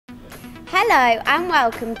Hello and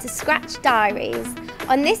welcome to Scratch Diaries.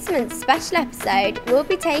 On this month's special episode, we'll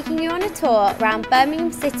be taking you on a tour around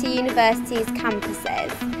Birmingham City University's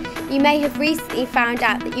campuses. You may have recently found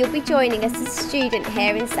out that you'll be joining us as a student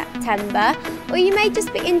here in September, or you may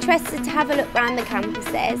just be interested to have a look around the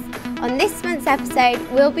campuses. On this month's episode,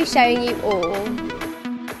 we'll be showing you all.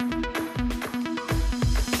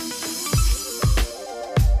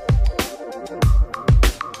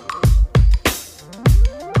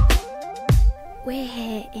 We're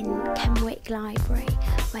here in Kenwick Library,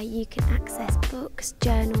 where you can access books,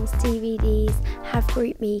 journals, DVDs, have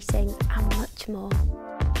group meetings and much more.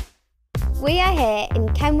 We are here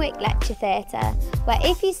in Kenwick Lecture Theatre, where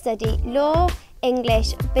if you study law,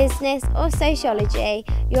 English, business or sociology,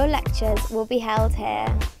 your lectures will be held here.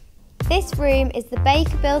 This room is the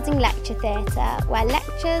Baker Building Lecture Theatre, where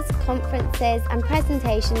lectures, conferences and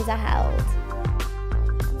presentations are held.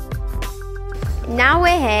 Now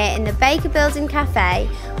we're here in the Baker Building Cafe,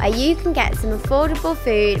 where you can get some affordable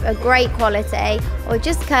food of great quality or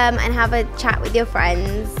just come and have a chat with your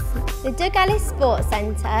friends. The Bagale Sports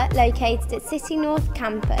Centre, located at City North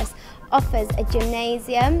Campus, offers a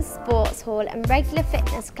gymnasium, sports hall and regular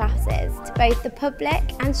fitness classes to both the public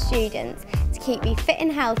and students to keep you fit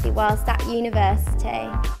and healthy whilst at university.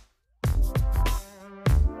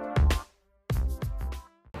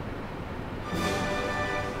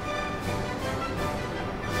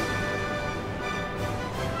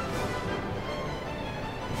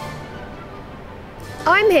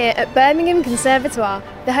 I'm here at Birmingham Conservatoire,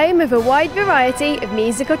 the home of a wide variety of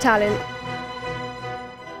musical talent.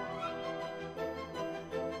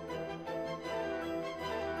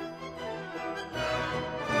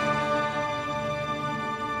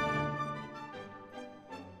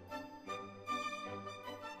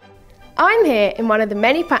 I'm here in one of the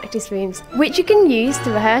many practice rooms, which you can use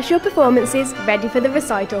to rehearse your performances ready for the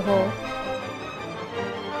recital hall.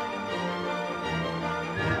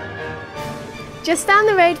 Just down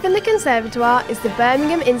the road from the Conservatoire is the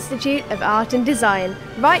Birmingham Institute of Art and Design,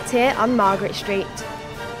 right here on Margaret Street.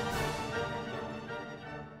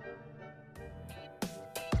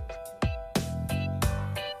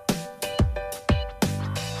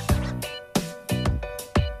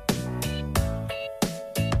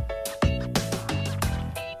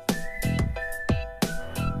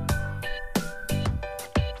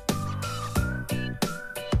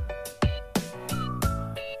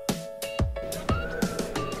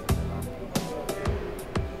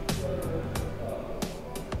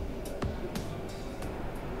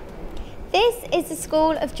 This is the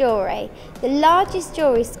School of Jewellery, the largest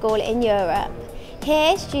jewellery school in Europe.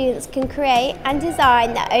 Here students can create and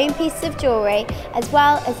design their own pieces of jewellery as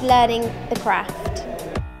well as learning the craft.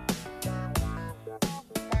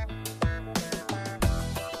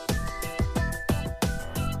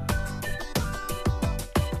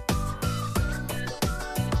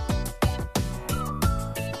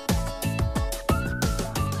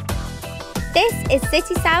 This is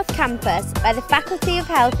City South Campus, where the Faculty of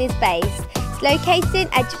Health is based. It's located in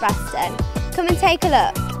Edgbaston. Come and take a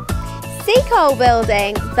look. Seacole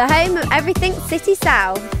Building, the home of everything City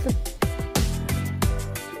South.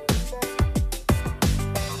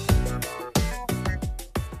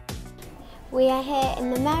 We are here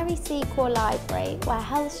in the Mary Seacole Library, where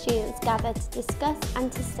health students gather to discuss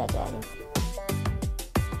and to study.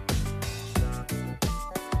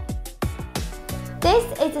 This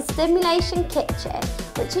is a stimulation kitchen,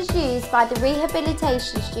 which is used by the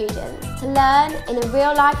rehabilitation students to learn in a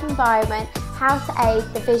real-life environment how to aid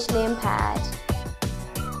the visually impaired.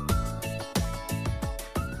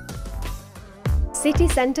 City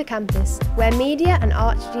Centre Campus, where media and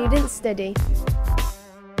art students study.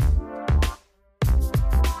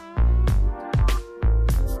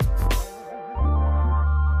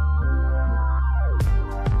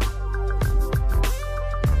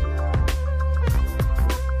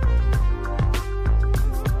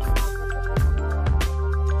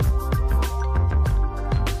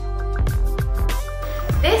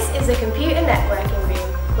 This is a computer networking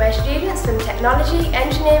room, where students from technology,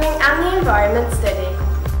 engineering and the environment study.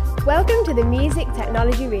 Welcome to the music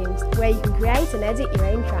technology rooms, where you can create and edit your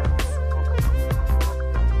own tracks.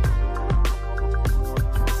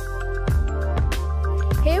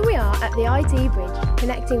 Here we are at the IT Bridge,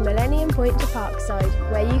 connecting Millennium Point to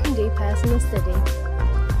Parkside, where you can do personal study.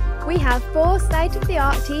 We have 4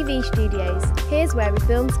 state-of-the-art TV studios. Here's where we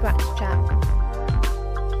film Scratch Chat.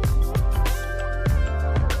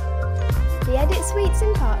 The Edit Suites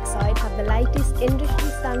in Parkside have the latest industry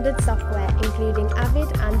standard software, including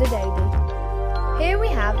Avid and Adobe. Here we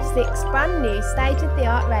have 6 brand new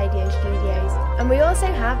state-of-the-art radio studios, and we also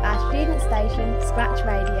have our student station, Scratch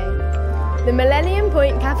Radio. The Millennium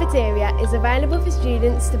Point cafeteria is available for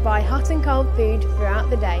students to buy hot and cold food throughout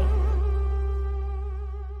the day.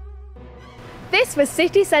 This was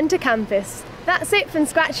City Centre Campus. That's it from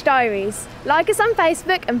Scratch Diaries. Like us on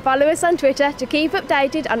Facebook and follow us on Twitter to keep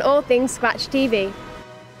updated on all things Scratch TV.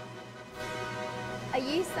 Are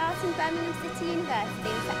you starting Birmingham City University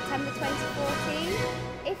in September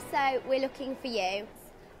 2014? If so, we're looking for you.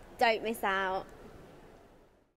 Don't miss out.